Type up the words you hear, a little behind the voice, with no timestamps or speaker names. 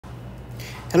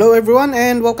Hello everyone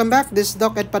and welcome back. This is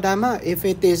Doc at Padama. If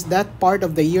it is that part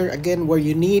of the year again where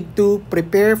you need to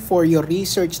prepare for your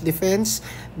research defense,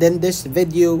 then this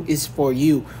video is for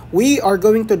you. We are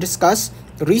going to discuss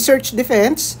research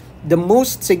defense, the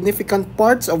most significant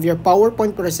parts of your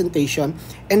PowerPoint presentation,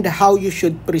 and how you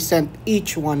should present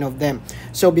each one of them.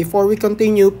 So before we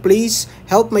continue, please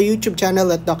help my YouTube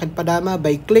channel at Doc at Padama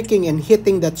by clicking and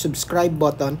hitting that subscribe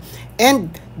button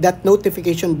and that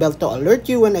notification bell to alert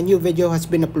you when a new video has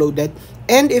been uploaded.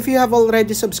 And if you have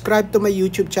already subscribed to my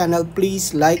YouTube channel,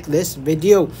 please like this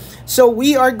video. So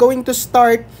we are going to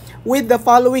start with the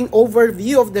following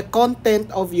overview of the content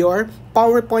of your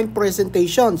PowerPoint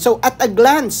presentation. So at a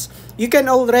glance, you can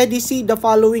already see the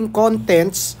following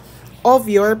contents of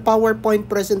your PowerPoint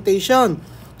presentation.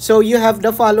 So you have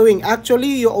the following.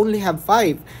 Actually, you only have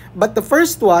 5. But the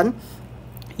first one,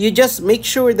 you just make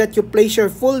sure that you place your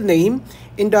full name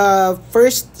in the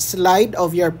first slide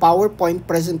of your PowerPoint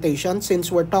presentation.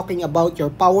 Since we're talking about your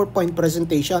PowerPoint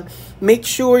presentation, make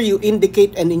sure you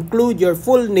indicate and include your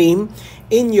full name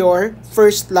in your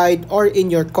first slide or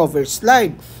in your cover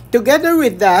slide. Together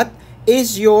with that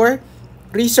is your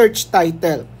research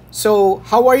title. So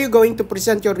how are you going to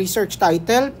present your research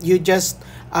title? You just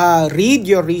read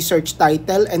your research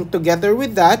title, and together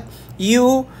with that,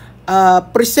 you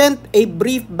present a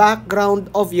brief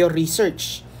background of your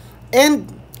research.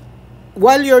 And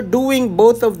while you're doing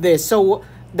both of this, so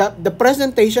the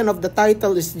presentation of the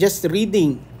title is just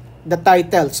reading the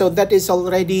title. So that is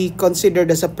already considered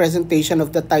as a presentation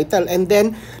of the title. And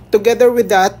then together with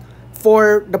that,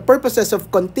 for the purposes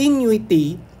of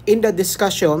continuity in the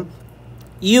discussion,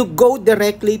 you go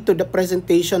directly to the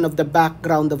presentation of the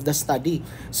background of the study.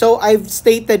 So I've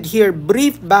stated here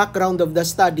brief background of the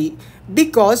study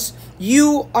because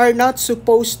you are not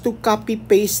supposed to copy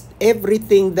paste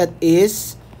everything that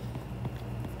is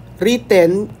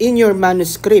written in your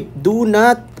manuscript. Do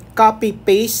not copy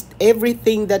paste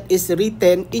everything that is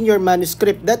written in your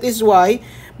manuscript. That is why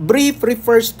brief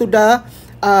refers to the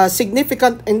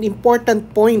significant and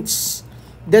important points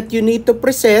that you need to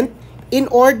present in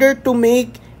order to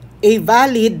make a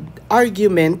valid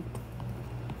argument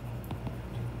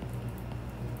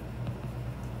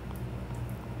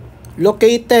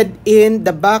located in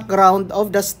the background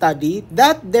of the study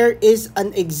that there is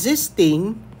an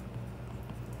existing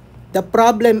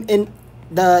problem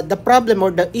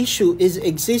or the issue is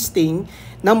existing,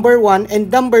 number one,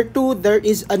 and number two, there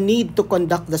is a need to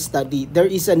conduct the study. There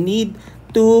is a need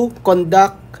to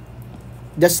conduct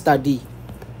the study.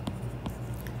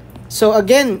 So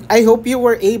again, I hope you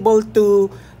were able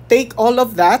to take all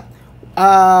of that.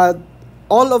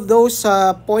 All of those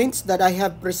points that I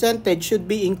have presented should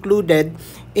be included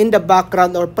in the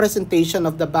background or presentation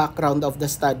of the background of the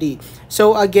study.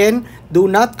 So again, do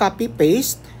not copy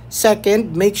paste.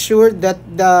 Second, make sure that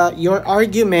your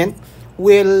argument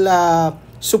will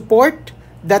support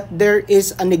that there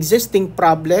is an existing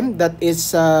problem that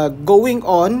is going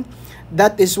on.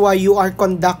 That is why you are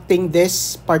conducting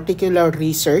this particular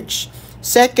research.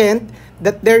 Second,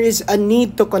 that there is a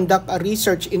need to conduct a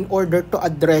research in order to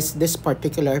address this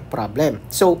particular problem.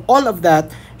 So all of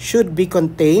that should be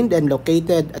contained and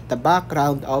located at the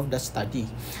background of the study.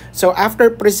 So after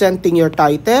presenting your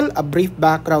title, a brief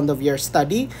background of your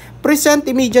study, present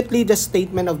immediately the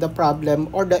statement of the problem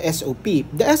or the SOP.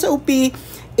 The SOP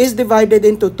is divided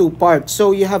into 2 parts.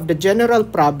 So you have the general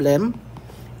problem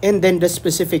and then the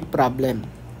specific problem.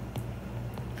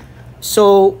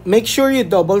 So make sure you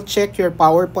double check your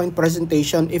PowerPoint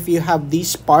presentation if you have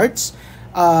these parts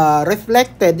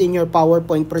reflected in your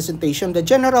PowerPoint presentation. The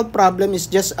general problem is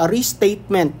just a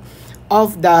restatement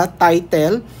of the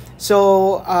title.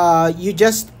 So you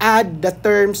just add the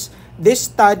terms, this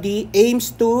study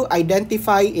aims to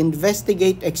identify,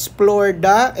 investigate, explore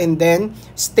and then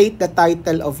state the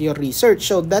title of your research.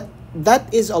 So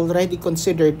that is already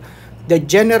considered the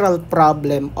general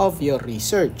problem of your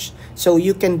research. So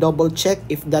you can double check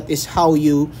if that is how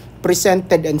you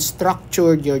presented and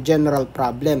structured your general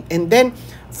problem. And then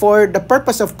for the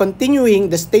purpose of continuing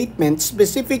the statement,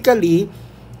 specifically,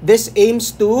 this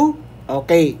aims to,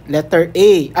 okay, letter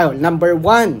A, number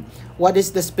 1, what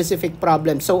is the specific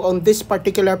problem? So on this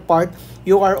particular part,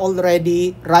 you are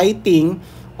already writing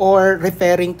or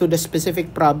referring to the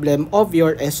specific problem of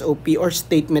your SOP or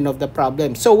statement of the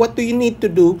problem. So what do you need to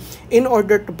do in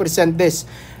order to present this?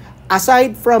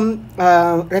 Aside from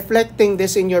reflecting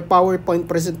this in your PowerPoint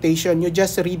presentation, you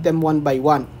just read them one by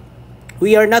one.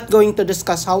 We are not going to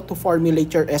discuss how to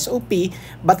formulate your SOP,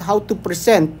 but how to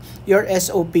present your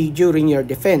SOP during your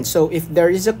defense. So if there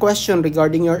is a question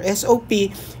regarding your SOP,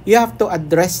 you have to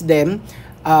address them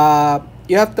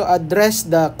you have to address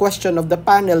the question of the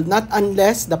panel, not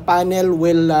unless the panel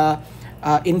will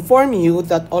inform you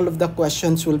that all of the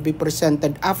questions will be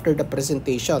presented after the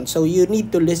presentation. So you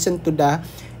need to listen to the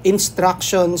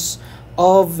instructions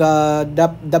of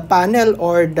the panel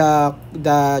or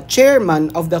the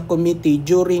chairman of the committee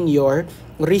during your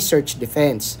research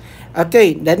defense.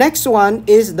 Okay, the next one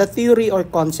is the theory or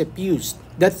concept used.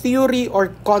 The theory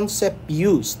or concept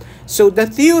used. So the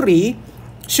theory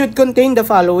should contain the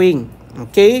following.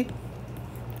 Okay,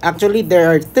 actually there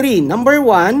are three. Number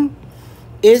one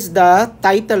is the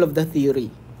title of the theory.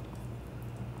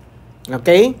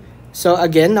 Okay, so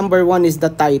again, number one is the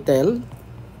title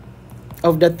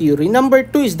of the theory. Number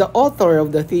two is the author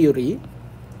of the theory,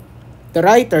 the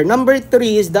writer. Number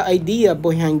three is the idea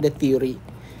behind the theory.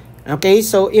 Okay,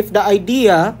 so if the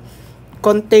idea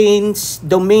contains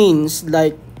domains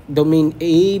like domain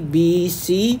A, B,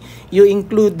 C, you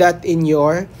include that in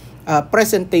your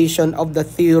presentation of the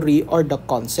theory or the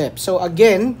concept. So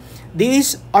again,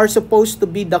 these are supposed to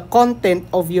be the content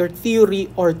of your theory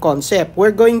or concept.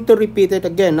 We're going to repeat it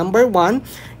again. Number one,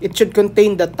 it should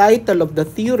contain the title of the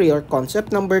theory or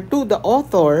concept. Number two, the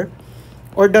author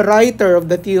or the writer of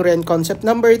the theory and concept.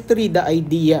 Number three, the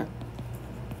idea.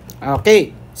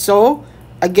 Okay, so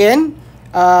again,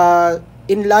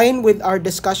 in line with our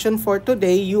discussion for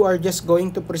today, you are just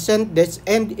going to present this,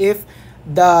 and if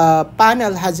the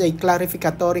panel has a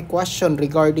clarificatory question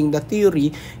regarding the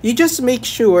theory, you just make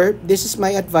sure, this is my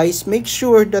advice, make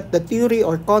sure that the theory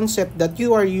or concept that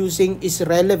you are using is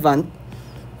relevant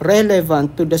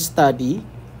to the study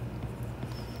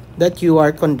that you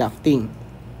are conducting.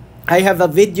 I have a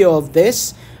video of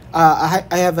this. I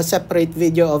have a separate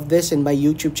video of this in my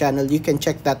YouTube channel. You can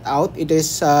check that out. It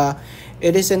is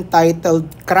entitled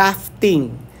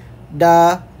Crafting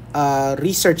the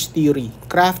Research Theory.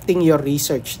 Crafting your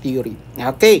research theory.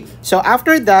 Okay, so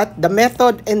after that, the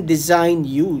method and design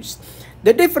used.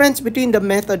 The difference between the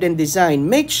method and design.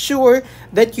 Make sure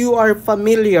that you are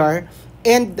familiar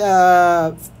and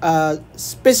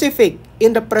specific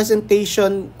in the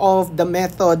presentation of the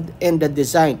method and the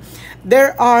design.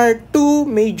 There are two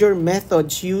major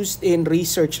methods used in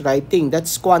research writing.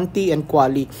 That's quanti and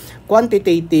quali.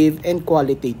 Quantitative and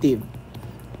qualitative.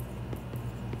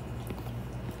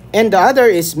 And the other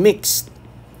is mixed,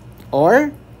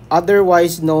 or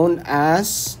otherwise known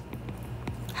as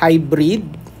hybrid,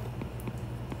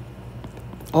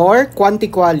 or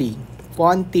quanti-quali.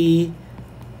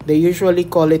 They usually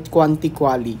call it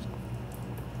quanti-quali.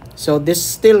 So this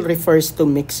still refers to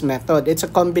mixed method. It's a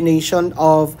combination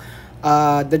of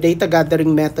the data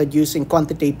gathering method using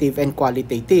quantitative and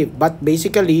qualitative. But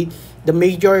basically, the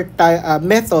major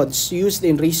methods used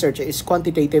in research is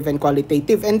quantitative and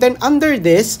qualitative. And then under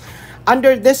this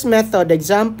method,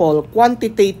 example,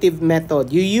 quantitative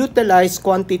method, you utilize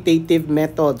quantitative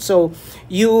method. So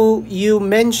you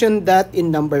mentioned that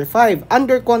in number 5.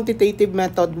 Under quantitative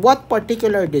method, what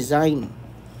particular design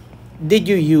did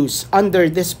you use under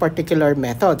this particular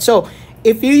method? So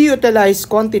if you utilize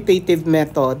quantitative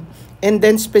method, and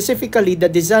then specifically the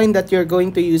design that you're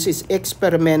going to use is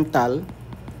experimental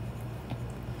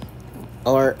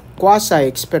or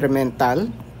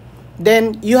quasi-experimental,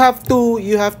 then you have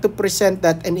to present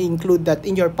that and include that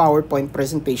in your PowerPoint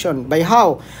presentation. By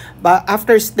how? But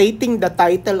after stating the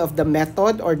title of the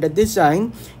method or the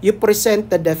design, you present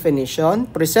the definition,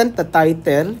 present the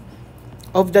title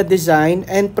of the design,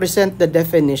 and present the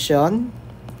definition,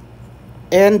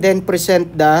 and then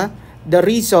present the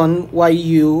reason why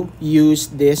you use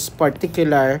this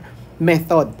particular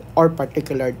method or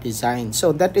particular design.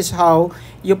 So that is how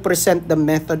you present the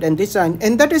method and design,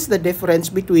 and that is the difference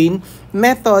between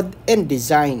method and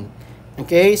design.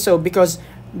 Okay, so because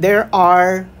there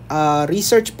are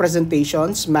research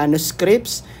presentations,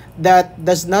 manuscripts that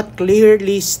does not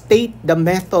clearly state the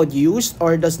method used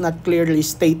or does not clearly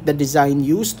state the design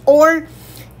used, or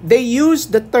they use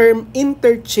the term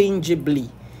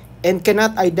interchangeably and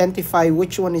cannot identify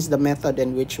which one is the method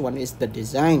and which one is the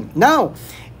design. Now,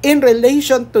 in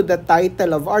relation to the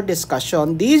title of our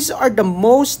discussion, these are the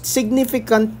most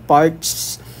significant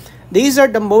parts. These are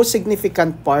the most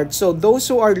significant parts. So those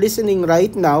who are listening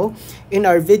right now in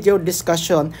our video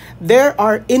discussion, there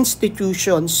are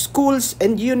institutions, schools,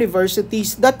 and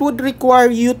universities that would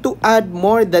require you to add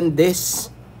more than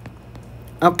this.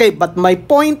 Okay, but my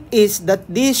point is that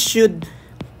this should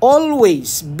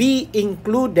always be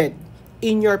included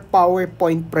in your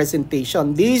PowerPoint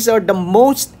presentation. These are the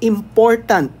most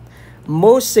important,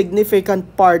 most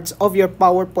significant parts of your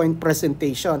PowerPoint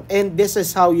presentation, and this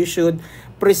is how you should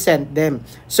present them.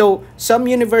 So some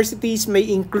universities may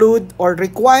include or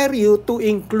require you to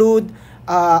include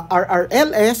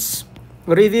RRLS,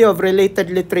 review of related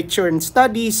literature and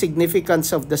studies,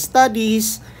 significance of the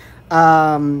studies,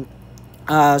 um,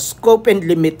 scope and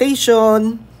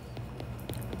limitation.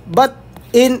 But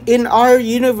in our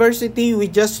university, we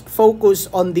just focus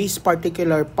on these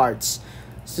particular parts.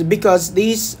 Because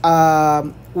these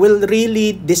will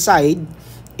really decide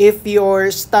if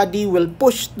your study will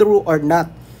push through or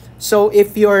not. So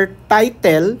if your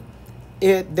title,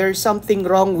 there's something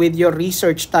wrong with your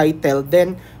research title,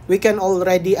 then we can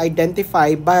already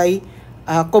identify by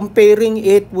comparing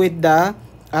it with the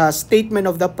statement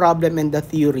of the problem and the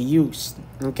theory used.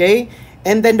 Okay?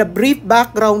 And then the brief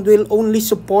background will only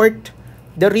support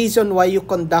the reason why you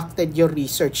conducted your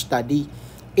research study.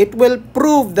 It will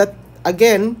prove that,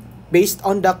 again, based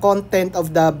on the content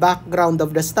of the background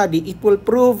of the study, it will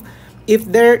prove if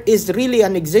there is really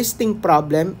an existing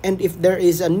problem and if there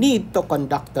is a need to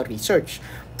conduct the research.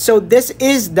 So this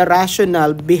is the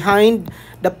rationale behind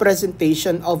the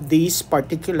presentation of these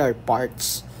particular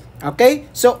parts. Okay?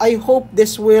 So I hope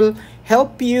this will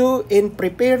help you in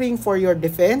preparing for your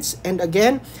defense. And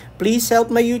again, please help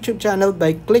my YouTube channel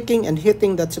by clicking and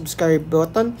hitting that subscribe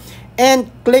button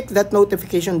and click that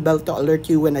notification bell to alert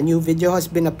you when a new video has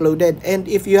been uploaded. And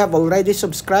if you have already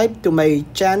subscribed to my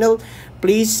channel,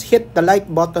 please hit the like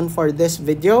button for this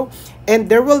video. And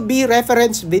there will be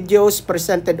reference videos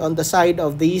presented on the side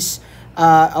of this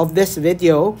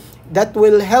video that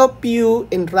will help you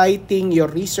in writing your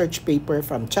research paper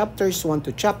from chapters 1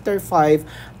 to chapter 5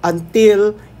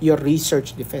 until your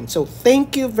research defense. So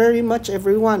thank you very much,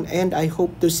 everyone, and I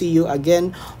hope to see you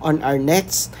again on our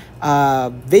next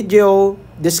video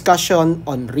discussion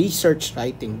on research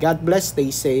writing. God bless, stay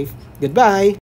safe, goodbye.